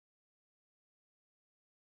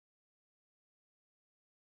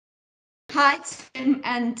Hi, Tim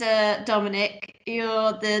and Dominic.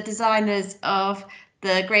 You're the designers of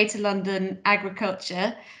the Greater London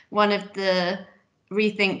Agriculture, one of the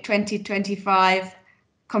Rethink 2025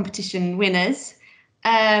 competition winners.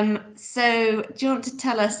 So do you want to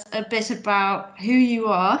tell us a bit about who you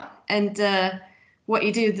are and what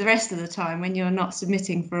you do the rest of the time when you're not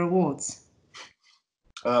submitting for awards?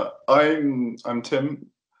 I'm Tim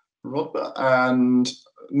Rodber, and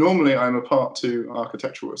normally I'm a Part 2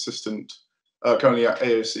 architectural assistant, currently at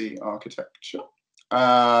AOC Architecture.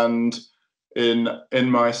 And in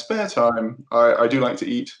my spare time, I do like to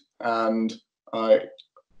eat, and I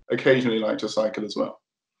occasionally like to cycle as well.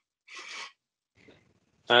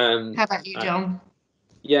 How about you, John?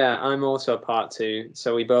 Yeah, I'm also Part 2.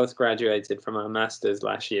 So we both graduated from our masters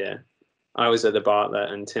last year. I was at the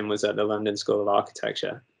Bartlett and Tim was at the London School of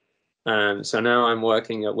Architecture. So now I'm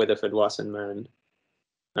working at Witherford Wasserman.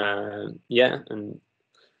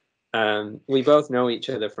 We both know each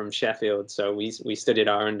other from Sheffield, so we studied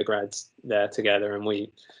our undergrads there together, and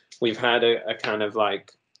we've had a kind of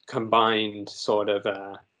like combined sort of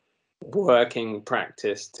working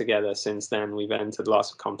practice together since then. We've entered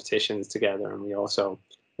lots of competitions together, and we also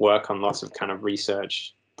work on lots of kind of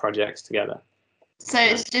research projects together. So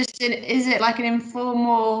it's just, is it like an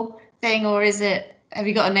informal thing, or is it, have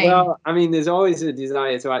you got a name? Well, I mean, there's always a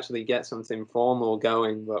desire to actually get something formal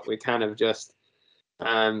going, but we kind of just,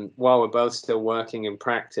 while we're both still working in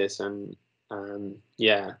practice, and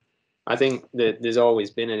yeah, I think that there's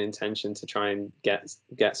always been an intention to try and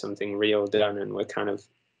get something real done, and we're kind of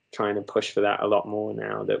trying to push for that a lot more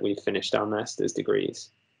now that we've finished our master's degrees.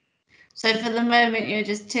 So for the moment, you're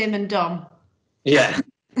just Tim and Dom. Yeah.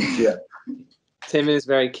 Yeah. Tim is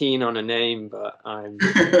very keen on a name, but I'm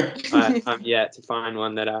yet to find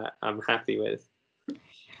one that I'm happy with.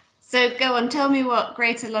 So go on, tell me what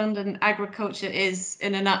Greater London Agriculture is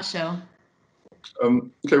in a nutshell.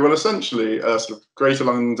 Okay, well, essentially, sort of Greater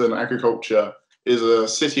London Agriculture is a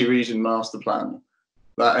city region master plan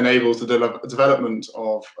that enables the development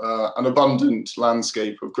of an abundant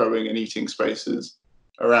landscape of growing and eating spaces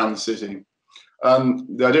around the city.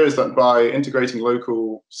 The idea is that by integrating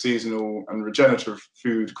local, seasonal and regenerative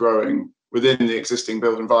food growing within the existing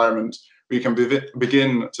built environment, we can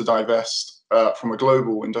begin to divest from a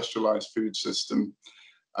global industrialized food system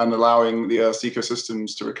and allowing the Earth's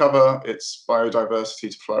ecosystems to recover, its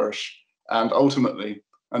biodiversity to flourish, and ultimately,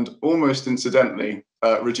 and almost incidentally,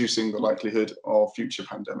 reducing the likelihood of future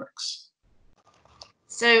pandemics.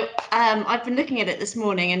 So I've been looking at it this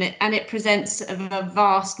morning, and it presents a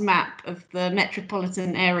vast map of the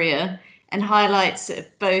metropolitan area and highlights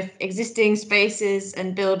both existing spaces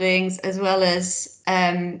and buildings as well as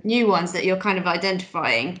new ones that you're kind of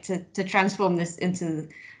identifying to transform this into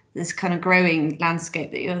this kind of growing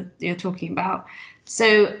landscape that you're talking about.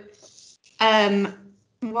 So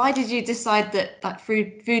why did you decide that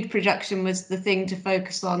food production was the thing to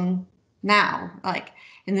focus on now, like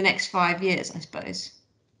in the next 5 years, I suppose?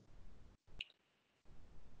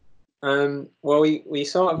 Well, we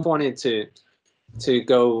sort of wanted to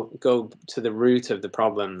go to the root of the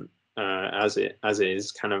problem as it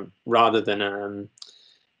is, kind of, rather than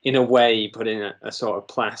in a way putting a sort of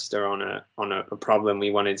plaster on a problem. We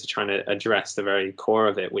wanted to try to address the very core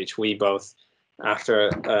of it, which we both, after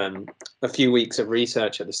a few weeks of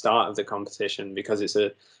research at the start of the competition, because it's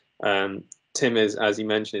Tim is, as you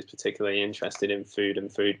mentioned, is particularly interested in food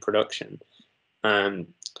and food production.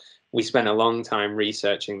 We spent a long time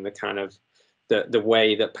researching the kind of the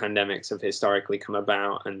way that pandemics have historically come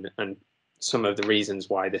about, and some of the reasons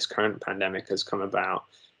why this current pandemic has come about.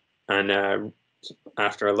 And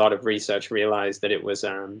after a lot of research, realized that it was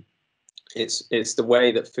it's the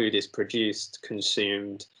way that food is produced,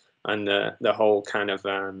 consumed, and the whole kind of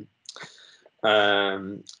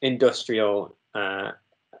industrial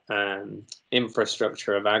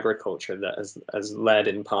infrastructure of agriculture that has led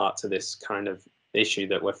in part to this kind of issue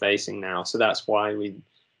that we're facing now. So that's why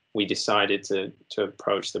we decided to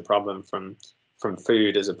approach the problem from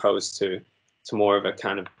food as opposed to more of a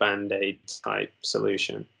kind of band-aid type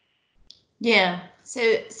solution. Yeah.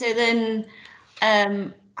 So then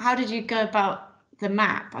how did you go about the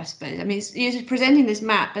map, I suppose? I mean, you're presenting this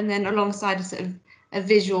map and then alongside a sort of a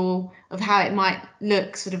visual of how it might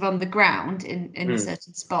look sort of on the ground in a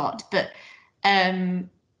certain spot. But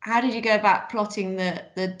how did you go about plotting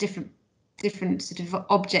the different sort of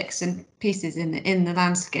objects and pieces in the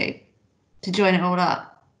landscape to join it all up?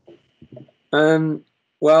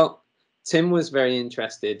 Well, Tim was very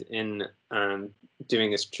interested in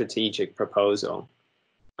doing a strategic proposal,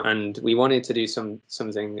 and we wanted to do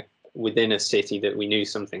something within a city that we knew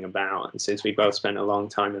something about. And since we both spent a long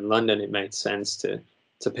time in London, it made sense to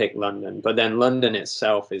pick London. But then London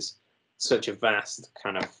itself is such a vast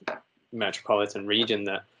kind of metropolitan region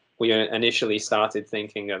that we initially started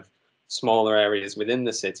thinking of smaller areas within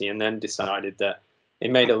the city, and then decided that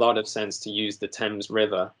it made a lot of sense to use the Thames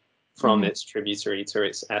River from its tributary to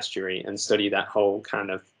its estuary and study that whole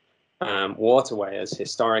kind of waterway, as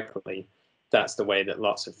historically that's the way that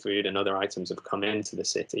lots of food and other items have come into the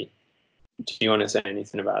city. Do you want to say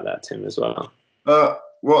anything about that, Tim, as well?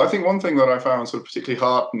 Well, I think one thing that I found sort of particularly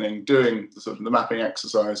heartening doing the mapping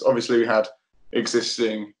exercise, obviously we had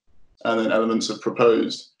existing and then elements of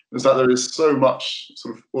proposed, is that there is so much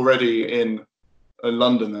sort of already in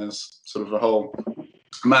London. There's sort of a whole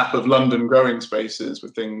map of London growing spaces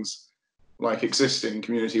with things like existing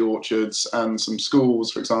community orchards and some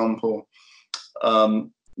schools, for example,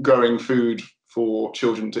 growing food for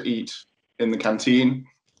children to eat in the canteen.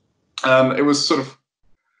 It was sort of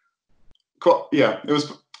quite,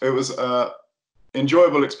 it was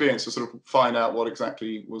enjoyable experience to sort of find out what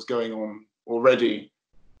exactly was going on already.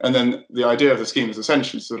 And then the idea of the scheme is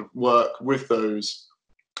essentially to sort of work with those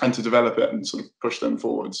and to develop it and sort of push them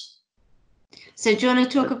forwards. So do you want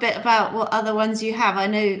to talk a bit about what other ones you have? I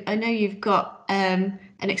know you've got an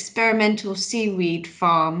experimental seaweed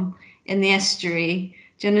farm in the estuary.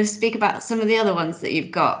 Do you want to speak about some of the other ones that you've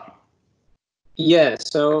got? Yeah,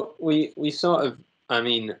 so we sort of,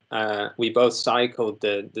 we both cycled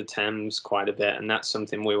the Thames quite a bit, and that's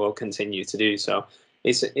something we will continue to do. So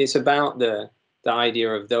it's about the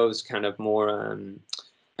idea of those kind of more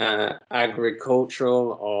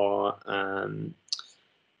agricultural or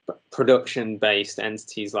production-based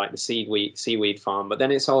entities like the seaweed farm, but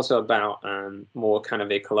then it's also about more kind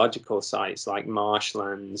of ecological sites like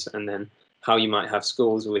marshlands, and then how you might have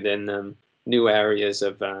schools within them, new areas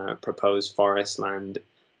of proposed forest land.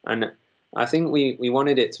 And I think we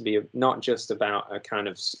wanted it to be not just about a kind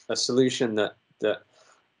of a solution that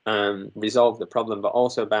resolved the problem, but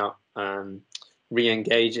also about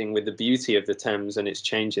re-engaging with the beauty of the Thames and its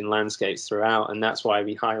changing landscapes throughout. And that's why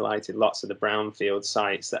we highlighted lots of the brownfield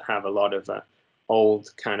sites that have a lot of old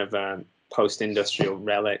kind of post-industrial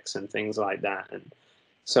relics and things like that. And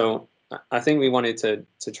so I think we wanted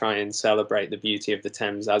to try and celebrate the beauty of the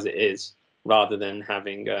Thames as it is, rather than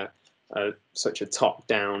having such a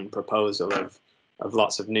top-down proposal of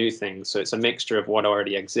lots of new things. So it's a mixture of what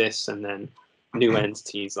already exists and then new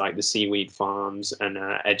entities like the seaweed farms and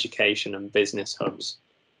education and business hubs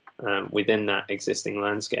within that existing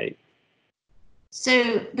landscape.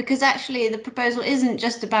 So because actually the proposal isn't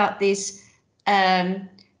just about these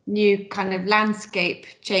new kind of landscape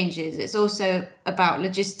changes, it's also about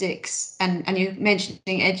logistics and you're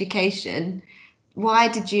mentioning education. Why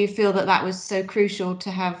did you feel that was so crucial to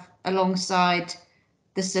have alongside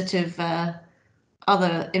the sort of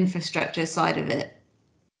other infrastructure side of it?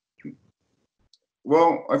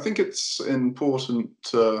 Well, I think it's important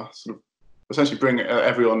to sort of essentially bring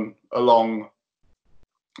everyone along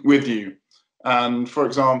with you. And for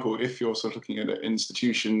example, if you're sort of looking at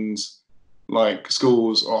institutions like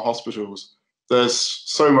schools or hospitals, there's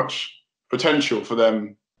so much potential for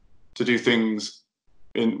them to do things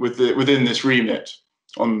within this remit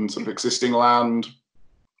on sort of existing land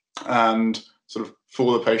and sort of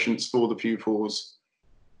for the patients, for the pupils.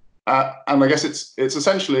 And I guess it's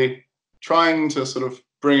essentially trying to sort of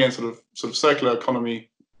bring in sort of circular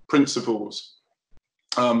economy principles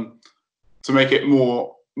to make it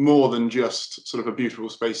more than just sort of a beautiful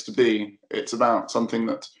space to be. It's about something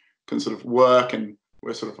that can sort of work, and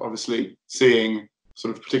we're sort of obviously seeing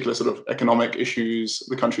sort of particular sort of economic issues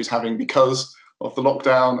the country's having because of the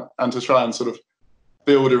lockdown, and to try and sort of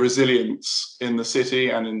build a resilience in the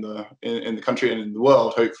city and in the country and in the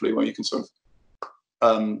world, hopefully, where you can sort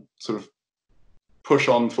of push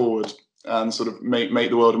on forward and sort of make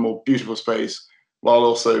the world a more beautiful space, while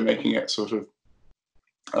also making it sort of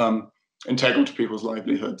integral to people's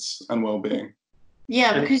livelihoods and well-being.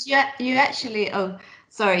 Yeah, because you actually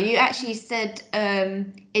said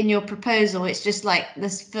in your proposal it's just like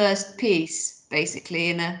this first piece basically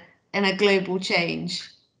in a global change.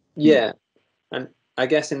 Yeah, and I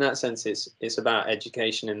guess in that sense it's about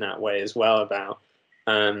education in that way as well, about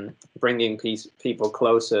bringing people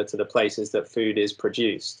closer to the places that food is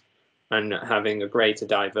produced and having a greater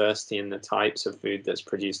diversity in the types of food that's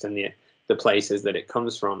produced and the places that it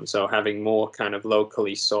comes from. So having more kind of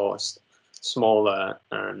locally sourced, smaller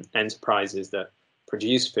enterprises that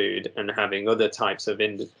produce food, and having other types of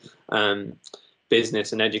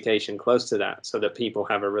business and education close to that, so that people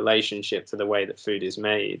have a relationship to the way that food is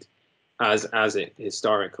made as it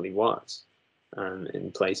historically was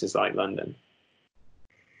in places like London.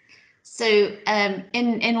 So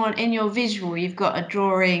in your visual, you've got a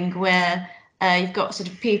drawing where You've got sort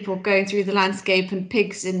of people going through the landscape and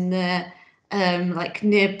pigs in the like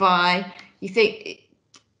nearby. You think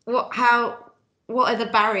what are the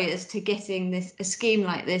barriers to getting a scheme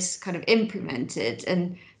like this kind of implemented,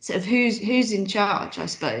 and sort of who's in charge, I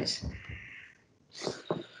suppose?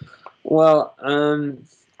 Well,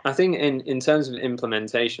 I think in terms of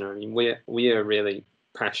implementation, I mean, we are really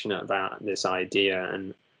passionate about this idea,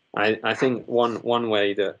 and I think one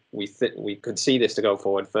way that we could see this to go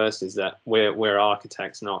forward first is that we're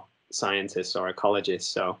architects, not scientists or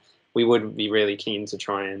ecologists, so we would be really keen to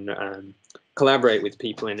try and collaborate with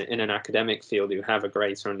people in an academic field who have a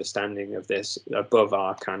greater understanding of this above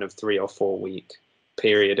our kind of 3 or 4 week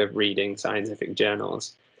period of reading scientific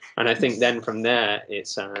journals. And I think then from there,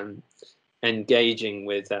 it's engaging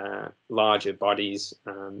with larger bodies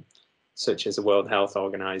such as the World Health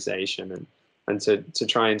Organization, and to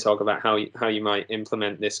try and talk about how you might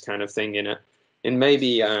implement this kind of thing in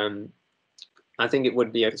maybe I think it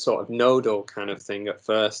would be a sort of nodal kind of thing at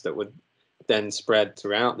first that would then spread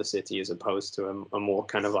throughout the city, as opposed to a more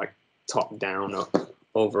kind of like top-down or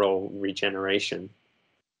overall regeneration.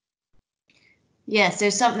 Yeah, so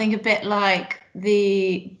something a bit like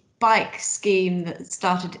the bike scheme that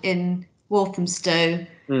started in Walthamstow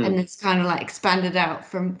and it's kind of like expanded out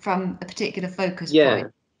from a particular focus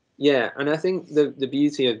point. Yeah, and I think the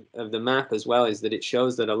beauty of the map as well is that it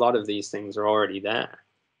shows that a lot of these things are already there.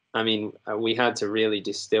 I mean, we had to really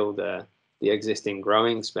distill the existing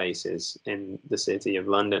growing spaces in the city of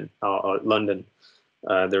London, or London,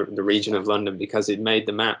 the region of London, because it made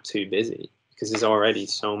the map too busy, because there's already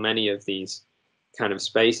so many of these kind of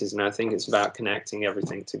spaces. And I think it's about connecting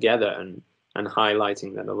everything together and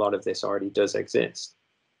highlighting that a lot of this already does exist.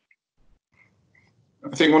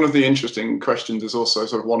 I think one of the interesting questions is also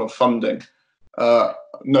sort of one of funding.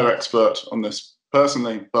 No expert on this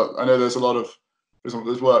personally, but I know there's a lot of, for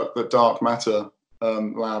example, there's work that Dark Matter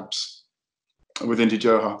Labs with Indy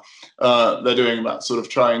Johar, they're doing about sort of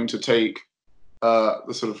trying to take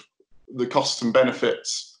the costs and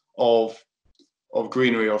benefits of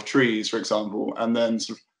greenery, of trees, for example, and then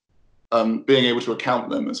sort of being able to account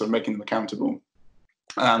them and sort of making them accountable.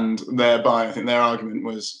 And thereby, I think their argument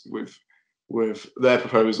was with their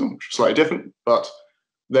proposal, which was slightly different, but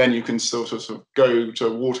then you can sort of go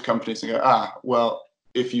to water companies and go, well,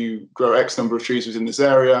 if you grow X number of trees within this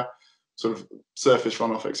area, sort of surface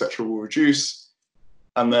runoff, etc., will reduce,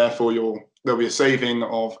 and therefore there'll be a saving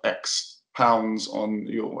of X pounds on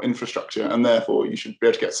your infrastructure, and therefore you should be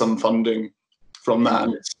able to get some funding from that.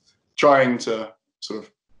 And it's trying to sort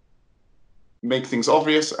of make things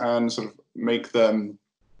obvious and sort of make them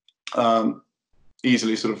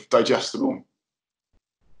easily sort of digestible.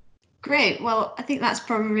 Great. Well, I think that's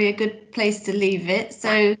probably a good place to leave it.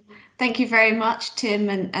 So thank you very much, Tim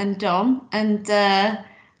and Dom, and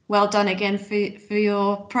well done again for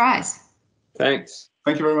your prize. Thanks.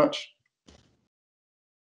 Thank you very much.